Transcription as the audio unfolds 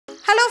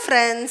Hello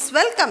friends,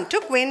 welcome to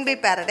Queen Bee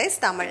Paradise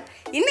Tamil.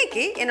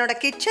 இன்னைக்கு என்னோட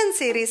kitchen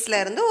சீரிஸ்ல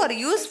இருந்து ஒரு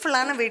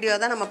யூஸ்ஃபுல்லான வீடியோ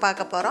தான் நம்ம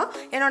பார்க்க போறோம்.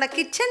 என்னோட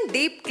கிச்சன்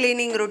டீப்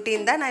கிளீனிங்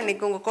ரொட்டீன் தான் நான்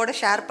இன்னைக்கு உங்க கூட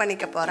ஷேர்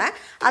பண்ணிக்க போறேன்.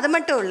 அது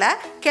மட்டும் இல்ல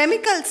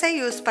கெமிக்கல்ஸை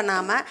யூஸ்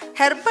பண்ணாம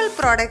ஹெர்பல்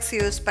ப்ராடக்ட்ஸ்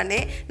யூஸ் பண்ணி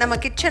நம்ம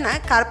கிச்சனை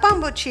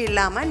கரப்பாம்பூச்சி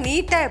இல்லாம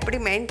நீட்டா எப்படி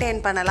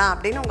மெயின்டைன் பண்ணலாம்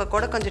அப்படினு உங்க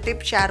கூட கொஞ்சம்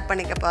டிப் ஷேர்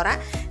பண்ணிக்க போறேன்.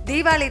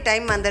 தீபாவளி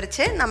டைம்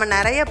வந்துருச்சு. நம்ம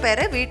நிறைய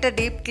பேர் வீட்டை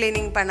டீப்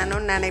கிளீனிங்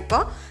பண்ணணும்னு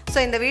நினைப்போம். ஸோ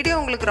இந்த வீடியோ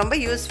உங்களுக்கு ரொம்ப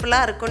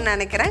யூஸ்ஃபுல்லாக இருக்கும்னு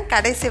நினைக்கிறேன்.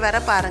 கடைசி வரை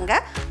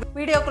பாருங்கள்.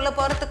 வீடியோக்குள்ளே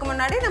போகிறதுக்கு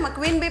முன்னாடி நம்ம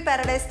குவீன் பி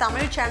பேரடைஸ்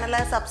தமிழ் சேனலை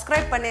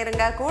சப்ஸ்கிரைப்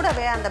பண்ணிடுங்க.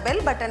 கூடவே அந்த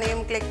பெல்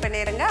பட்டனையும் கிளிக்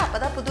பண்ணிடுங்க. அப்போ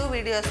தான் புது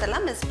வீடியோஸ்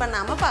எல்லாம் மிஸ்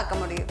பண்ணாமல்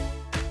பார்க்க முடியும்.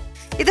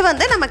 இது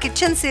வந்து நம்ம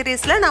கிச்சன்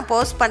சீரீஸில் நான்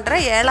போஸ்ட் பண்ணுற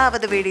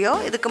 7வது வீடியோ.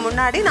 இதுக்கு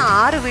முன்னாடி நான்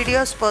 6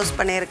 வீடியோஸ் போஸ்ட்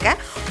பண்ணியிருக்கேன்.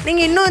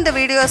 நீங்கள் இன்னும் இந்த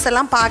வீடியோஸ்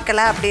எல்லாம்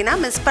பார்க்கல அப்படின்னா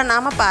மிஸ்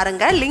பண்ணாமல்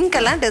பாருங்கள். லிங்க்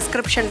எல்லாம்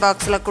டிஸ்கிரிப்ஷன்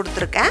பாக்ஸில்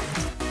கொடுத்துருக்கேன்.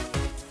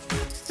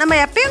 நம்ம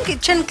எப்பயும்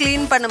கிச்சன்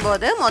க்ளீன்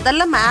பண்ணும்போது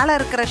முதல்ல மேலே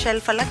இருக்கிற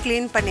ஷெல்ஃபெல்லாம்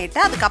க்ளீன் பண்ணிவிட்டு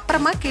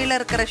அதுக்கப்புறமா கீழே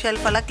இருக்கிற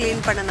ஷெல்ஃபெல்லாம்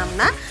க்ளீன்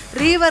பண்ணினோம்னா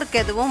ரீவர்க்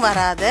எதுவும்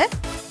வராது.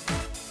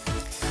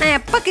 நான்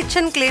எப்போ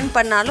கிச்சன் க்ளீன்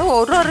பண்ணாலும்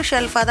ஒரு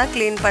ஷெல்ஃபாக தான்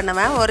க்ளீன்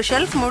பண்ணுவேன். ஒரு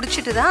ஷெல்ஃப்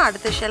முடிச்சுட்டு தான்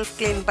அடுத்த ஷெல்ஃப்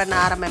க்ளீன் பண்ண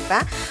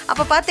ஆரம்பிப்பேன்.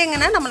 அப்போ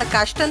பார்த்தீங்கன்னா நம்மளுக்கு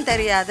கஷ்டம்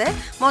தெரியாது.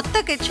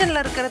 மொத்த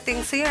கிச்சனில் இருக்கிற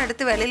திங்ஸையும்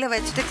எடுத்து வெளியில்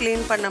வச்சுட்டு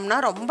க்ளீன் பண்ணோம்னா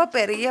ரொம்ப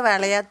பெரிய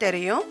வேலையாக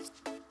தெரியும்.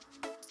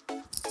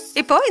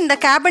 இப்போது இந்த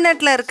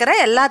கேபினெட்டில் இருக்கிற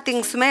எல்லா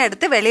திங்ஸுமே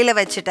எடுத்து வெளியில்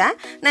வச்சுட்டேன்.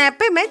 நான்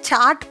எப்பயுமே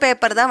சார்ட்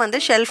பேப்பர் தான் வந்து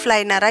ஷெல்ஃப்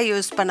லைனராக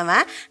யூஸ்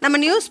பண்ணுவேன். நம்ம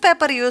நியூஸ்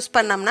பேப்பர் யூஸ்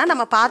பண்ணோம்னா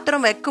நம்ம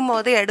பாத்திரம் வைக்கும்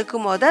போது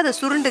எடுக்கும் போது அது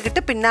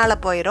சுருண்டுக்கிட்டு பின்னால்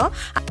போயிடும்.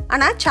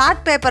 ஆனால்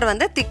சார்ட் பேப்பர்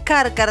வந்து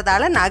திக்காக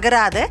இருக்கிறதால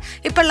நகராது.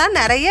 இப்போல்லாம்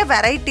நிறைய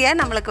வெரைட்டியாக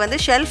நம்மளுக்கு வந்து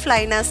ஷெல்ஃப்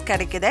லைனர்ஸ்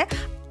கிடைக்குது.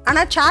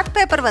 ஆனால் சார்ட்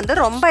பேப்பர் வந்து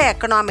ரொம்ப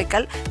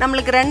எக்கனாமிக்கல்.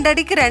 நம்மளுக்கு 2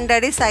 அடிக்கு 2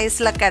 அடி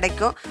சைஸில்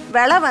கிடைக்கும்.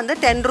 விலை வந்து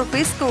 10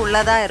 ரூபீஸ்க்கு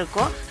உள்ளதாக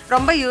இருக்கும்.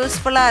 ரொம்ப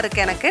யூஸ்ஃபுல்லாக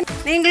இருக்குது எனக்கு.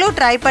 நீங்களும்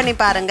ட்ரை பண்ணி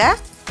பாருங்கள்.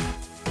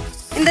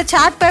 இந்த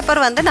சார்ட்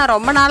பேப்பர் வந்து நான்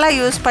ரொம்ப நாளாக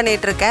யூஸ்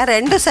பண்ணிகிட்ருக்கேன்.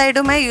 2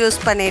 சைடுமே யூஸ்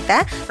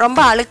பண்ணிட்டேன்.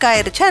 ரொம்ப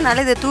அழுக்காயிருச்சு.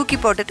 அதனால் இதை தூக்கி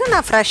போட்டுட்டு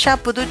நான்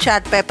ஃப்ரெஷ்ஷாக புது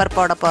சார்ட் பேப்பர்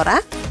போட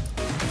போகிறேன்.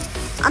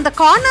 அந்த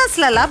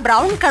கார்னர்ஸ்லலாம்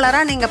ப்ரௌன்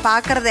கலராக நீங்கள்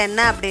பார்க்குறது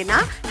என்ன அப்படின்னா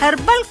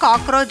ஹெர்பல்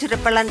காக்ரோச்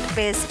ரிப்பலண்ட்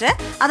பேஸ்ட்டு.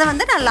 அதை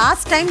வந்து நான்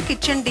last time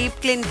kitchen deep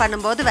clean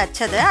பண்ணும்போது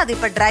வச்சது. அது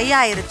இப்போ ட்ரை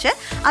ஆயிருச்சு.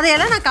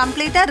 அதையெல்லாம் நான்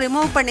கம்ப்ளீட்டாக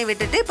ரிமூவ் பண்ணி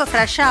விட்டுட்டு இப்போ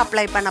ஃப்ரெஷ்ஷாக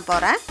அப்ளை பண்ண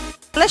போகிறேன்.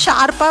 ஃபுல்லாக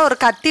ஷார்ப்பாக ஒரு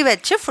கத்தி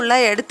வச்சு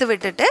ஃபுல்லாக எடுத்து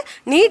விட்டுட்டு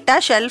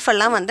நீட்டாக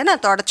ஷெல்ஃபெல்லாம் வந்து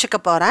நான் தொடச்சிக்க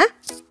போகிறேன்.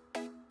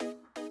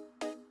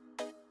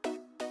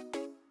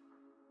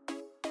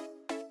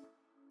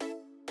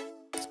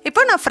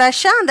 இப்போ நான்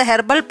ஃப்ரெஷ்ஷாக அந்த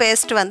ஹெர்பல்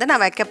பேஸ்ட் வந்து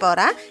நான் வைக்க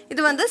போகிறேன்.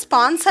 இது வந்து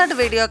ஸ்பான்சர்டு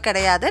வீடியோ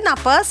கிடையாது.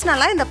 நான்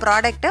பர்சனலாக இந்த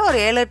ப்ராடக்ட்டை ஒரு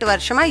 7-8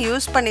 வருஷமாக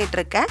யூஸ்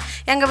பண்ணிகிட்ருக்கேன்.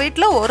 எங்கள்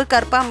வீட்டில் ஒரு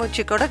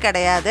கரப்பாம்பூச்சி கூட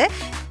கிடையாது.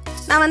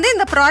 நான் வந்து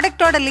இந்த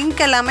ப்ராடக்டோட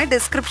லிங்க் எல்லாமே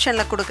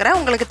டிஸ்கிரிப்ஷனில் கொடுக்குறேன்.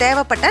 உங்களுக்கு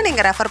தேவைப்பட்டால்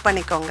நீங்கள் ரெஃபர்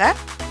பண்ணிக்கோங்க.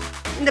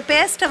 இந்த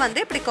பேஸ்ட்டை வந்து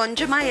இப்படி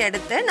கொஞ்சமாக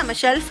எடுத்து நம்ம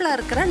ஷெல்ஃபில்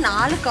இருக்கிற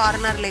 4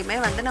 கார்னர்லேயுமே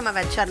வந்து நம்ம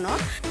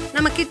வச்சிடணும்.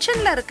 நம்ம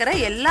கிச்சனில் இருக்கிற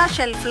எல்லா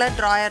ஷெல்ஃபில்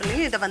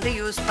ட்ராயர்லேயும் இதை வந்து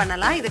யூஸ்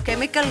பண்ணலாம். இது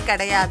கெமிக்கல்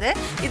கிடையாது.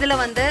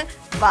 இதில் வந்து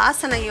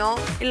வாசனையோ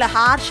இல்லை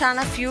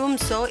ஹார்ஷான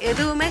ஃப்யூம்ஸோ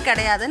எதுவுமே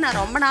கிடையாது. நான்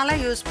ரொம்ப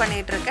நாளாக யூஸ்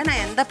பண்ணிகிட்ருக்கேன்.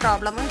 நான் எந்த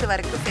ப்ராப்ளமும் இது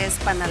வரைக்கும் ஃபேஸ்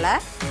பண்ணலை.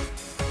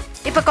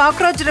 இப்போ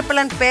காக்ரோச்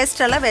ரிப்பலண்ட்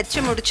பேஸ்டெல்லாம்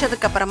வச்சு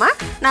முடிச்சதுக்கப்புறமா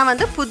நான்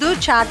வந்து புது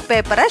சார்ட்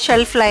பேப்பரை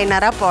ஷெல்ஃப்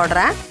லைனராக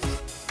போடுறேன்.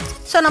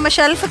 ஸோ நம்ம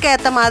ஷெல்ஃபுக்கு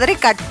ஏற்ற மாதிரி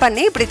கட்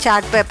பண்ணி இப்படி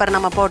சார்ட் பேப்பர்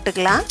நம்ம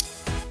போட்டுக்கலாம்.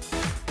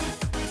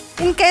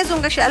 இன்கேஸ்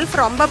உங்கள் ஷெல்ஃப்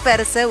ரொம்ப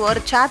பெருசு, ஒரு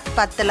சார்ட்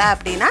பத்தலை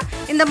அப்படின்னா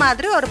இந்த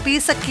மாதிரி ஒரு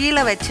பீஸை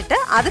கீழே வச்சுட்டு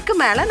அதுக்கு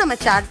மேலே நம்ம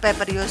சார்ட்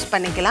பேப்பர் யூஸ்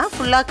பண்ணிக்கலாம்.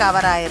 ஃபுல்லாக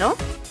கவர் ஆயிரும்.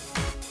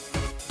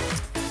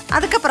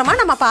 அதுக்கப்புறமா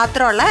நம்ம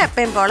பாத்திரம்லாம்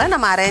எப்பயும் போல்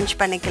நம்ம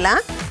அரேஞ்ச்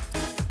பண்ணிக்கலாம்.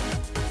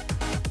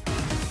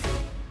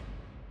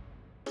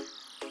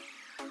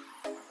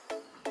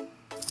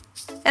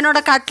 என்னோட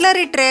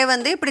கட்லரி ட்ரே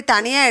வந்து இப்படி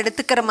தனியாக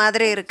எடுத்துக்கிற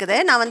மாதிரி இருக்குது.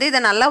 நான் வந்து இதை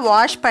நல்லா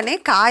வாஷ் பண்ணி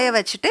காய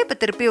வச்சுட்டு இப்போ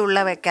திருப்பி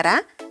உள்ளே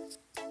வைக்கிறேன்.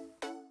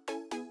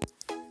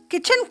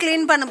 கிச்சன்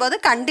க்ளீன் பண்ணும்போது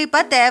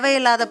கண்டிப்பாக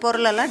தேவையில்லாத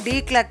பொருளெல்லாம்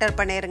டீக்ளட்டர்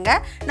பண்ணிடுங்க.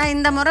 நான்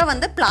இந்த முறை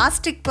வந்து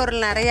பிளாஸ்டிக்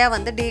பொருள் நிறையா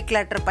வந்து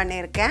டீக்ளட்டர்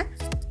பண்ணியிருக்கேன்.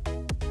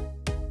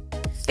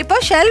 இப்போ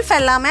ஷெல்ஃப்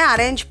எல்லாமே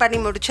அரேஞ்ச் பண்ணி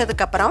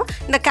முடிச்சதுக்கப்புறம்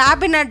இந்த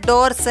கேபினட்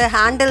டோர்ஸு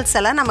ஹேண்டில்ஸ்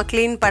எல்லாம் நம்ம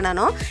க்ளீன்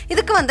பண்ணணும்.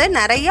 இதுக்கு வந்து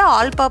நிறைய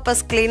ஆல்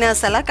பர்பஸ்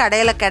கிளீனர்ஸ் எல்லாம்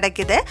கடையில்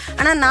கிடைக்குது.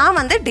 ஆனால் நான்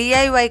வந்து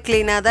DIY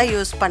கிளீனர் தான்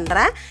யூஸ்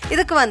பண்ணுறேன்.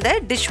 இதுக்கு வந்து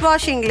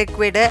டிஷ்வாஷிங்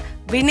லிக்விடு,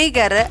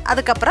 வினிகரு,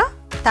 அதுக்கப்புறம்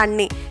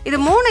தண்ணி, இது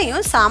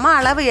 3ஐயும் சம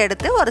அளவு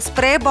எடுத்து ஒரு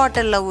ஸ்ப்ரே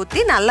பாட்டிலில்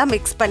ஊற்றி நல்லா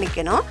மிக்ஸ்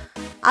பண்ணிக்கணும்.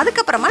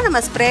 அதுக்கப்புறமா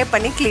நம்ம ஸ்ப்ரே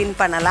பண்ணி க்ளீன்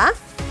பண்ணலாம்.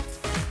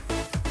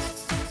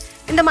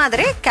 இந்த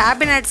மாதிரி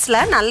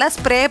கேபினட்ஸில் நல்லா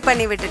ஸ்ப்ரே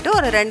பண்ணி விட்டுட்டு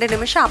ஒரு 2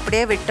 நிமிஷம்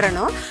அப்படியே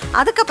விட்டுறணும்.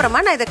 அதுக்கப்புறமா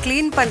நான் இதை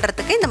க்ளீன்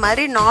பண்ணுறதுக்கு இந்த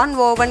மாதிரி நான்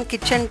ஓவன்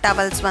கிச்சன்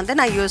டவல்ஸ் வந்து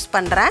நான் யூஸ்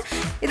பண்ணுறேன்.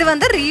 இது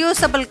வந்து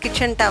ரீயூசபிள்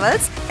கிச்சன்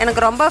டவல்ஸ்.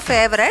 எனக்கு ரொம்ப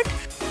ஃபேவரட்.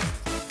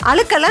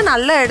 அழுக்கெல்லாம்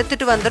நல்லா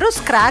எடுத்துகிட்டு வந்துடும்.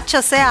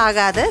 ஸ்க்ராச்சஸே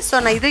ஆகாது. ஸோ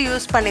நான் இதை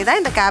யூஸ் பண்ணி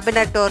தான் இந்த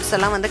கேபினட் டோர்ஸ்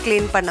எல்லாம் வந்து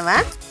க்ளீன்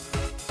பண்ணுவேன்.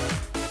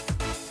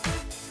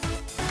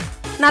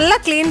 நல்லா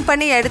க்ளீன்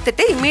பண்ணி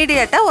எடுத்துட்டு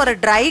இமீடியட்டாக ஒரு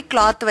ட்ரை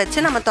கிளாத்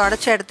வச்சு நம்ம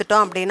தொடச்சி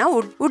எடுத்துட்டோம் அப்படின்னா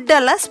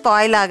உட்டெல்லாம்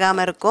ஸ்பாயில்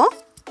ஆகாமல் இருக்கும்.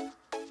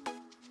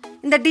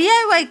 இந்த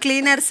DIY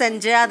கிளீனர்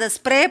செஞ்சு அதை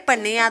ஸ்ப்ரே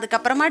பண்ணி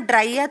அதுக்கப்புறமா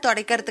ட்ரையாக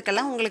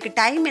துடைக்கிறதுக்கெல்லாம் உங்களுக்கு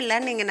டைம்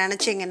இல்லைன்னு நீங்கள்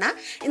நினச்சிங்கன்னா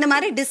இந்த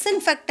மாதிரி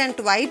டிஸ்இன்ஃபெக்டன்ட்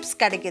வைப்ஸ்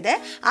கிடைக்குது.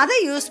 அதை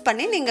யூஸ்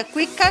பண்ணி நீங்கள்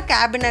குயிக்காக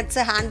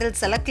கேபினட்ஸு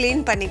ஹேண்டில்ஸ் எல்லாம்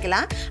க்ளீன்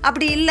பண்ணிக்கலாம்.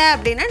 அப்படி இல்லை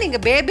அப்படின்னா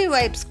நீங்கள் பேபி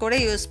வைப்ஸ் கூட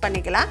யூஸ்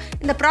பண்ணிக்கலாம்.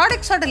 இந்த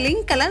ப்ராடக்ட்ஸோட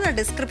லிங்க் எல்லாம் நான்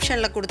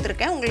டிஸ்கிரிப்ஷனில்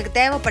கொடுத்துருக்கேன். உங்களுக்கு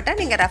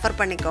தேவைப்பட்டால் நீங்கள் ரெஃபர்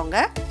பண்ணிக்கோங்க.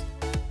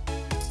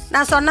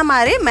 நான் சொன்ன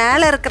மாதிரி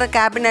மேலே இருக்கிற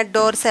கேபினட்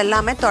டோர்ஸ்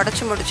எல்லாமே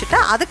தொடச்சி முடிச்சுட்டு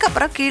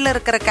அதுக்கப்புறம் கீழே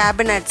இருக்கிற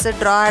கேபினட்ஸு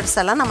ட்ராயர்ஸ்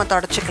எல்லாம் நம்ம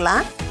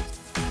தொடச்சிக்கலாம்.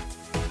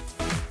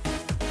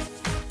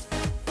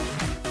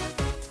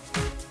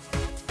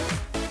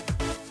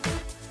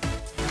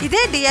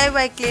 இதே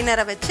DIY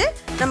கிளீனரை வச்சு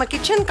நம்ம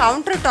கிச்சன்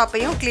கவுண்டர்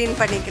டாப்பையும் க்ளீன்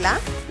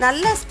பண்ணிக்கலாம்.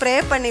 நல்லா ஸ்ப்ரே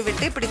பண்ணி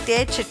விட்டு இப்படி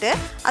தேய்ச்சிட்டு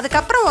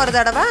அதுக்கப்புறம் ஒரு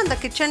தடவை அந்த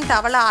கிச்சன்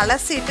டவலை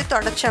அலசிட்டு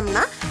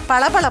தொடச்சோம்னா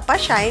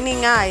பளபளப்பாக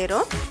ஷைனிங்காக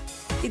ஆயிரும்.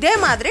 இதே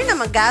மாதிரி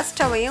நம்ம கேஸ்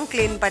ஸ்டவ்வையும்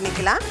க்ளீன்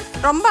பண்ணிக்கலாம்.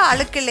 ரொம்ப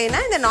அழுக்கு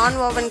இல்லைன்னா இந்த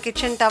நான் ஓவன்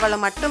கிச்சன் டவலை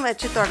மட்டும்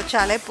வச்சு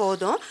தொடச்சாலே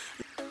போதும்.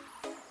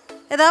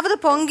 ஏதாவது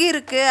பொங்கி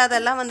இருக்குது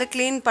அதெல்லாம் வந்து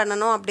க்ளீன்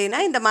பண்ணணும் அப்படின்னா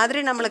இந்த மாதிரி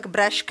நம்மளுக்கு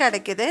ப்ரஷ்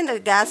கிடைக்கிது. இந்த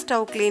கேஸ்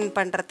ஸ்டவ் க்ளீன்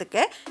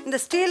பண்ணுறதுக்கு இந்த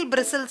ஸ்டீல்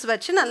பிரிசில்ஸ்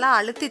வச்சு நல்லா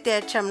அழுத்தி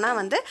தேய்ச்சோம்னா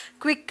வந்து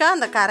குவிக்காக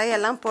அந்த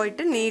கரையெல்லாம்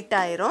போயிட்டு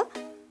நீட்டாயிரும்.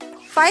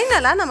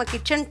 ஃபைனலாக நம்ம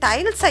கிச்சன்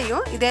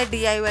டைல்ஸையும் இதே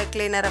DIY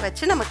கிளீனரை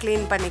வச்சு நம்ம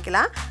க்ளீன்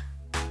பண்ணிக்கலாம்.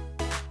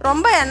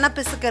 ரொம்ப எண்ணெய்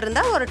பிசுக்கு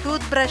இருந்தால் ஒரு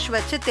டூத் ப்ரஷ்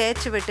வச்சு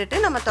தேய்ச்சி விட்டுட்டு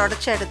நம்ம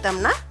தொடச்சி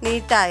எடுத்தோம்னா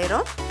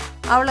நீட்டாயிரும்.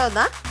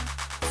 அவ்வளோதான்.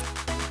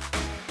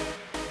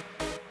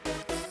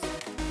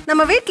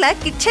 நம்ம வீட்டில்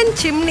கிச்சன்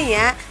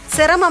சிம்னியை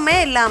சிரமமே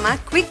இல்லாமல்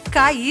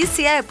குவிக்காக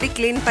ஈஸியாக எப்படி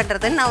க்ளீன்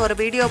பண்ணுறதுன்னு நான் ஒரு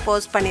வீடியோ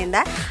போஸ்ட்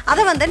பண்ணியிருந்தேன்.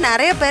 அதை வந்து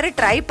நிறைய பேர்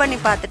ட்ரை பண்ணி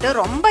பார்த்துட்டு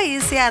ரொம்ப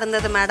ஈஸியாக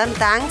இருந்தது மேடம்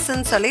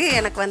தேங்க்ஸ்ன்னு சொல்லி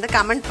எனக்கு வந்து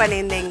கமெண்ட்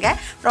பண்ணியிருந்தீங்க.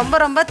 ரொம்ப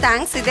ரொம்ப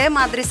தேங்க்ஸ். இதே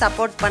மாதிரி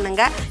சப்போர்ட்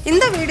பண்ணுங்கள்.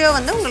 இந்த வீடியோ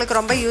வந்து உங்களுக்கு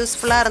ரொம்ப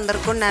யூஸ்ஃபுல்லாக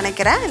இருந்திருக்கும்னு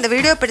நினைக்கிறேன். இந்த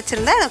வீடியோ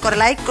பிடிச்சிருந்தா எனக்கு ஒரு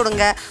லைக்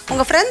கொடுங்க.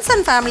 உங்கள் ஃப்ரெண்ட்ஸ்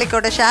அண்ட் ஃபேமிலி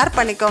கூட ஷேர்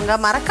பண்ணிக்கோங்க.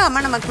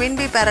 மறக்காமல் நம்ம குயின்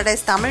பி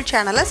பேரடைஸ் தமிழ்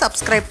சேனலை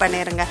சப்ஸ்கிரைப்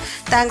பண்ணிடுங்க.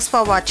 தேங்க்ஸ்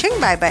ஃபார் வாட்சிங்.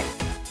 By by.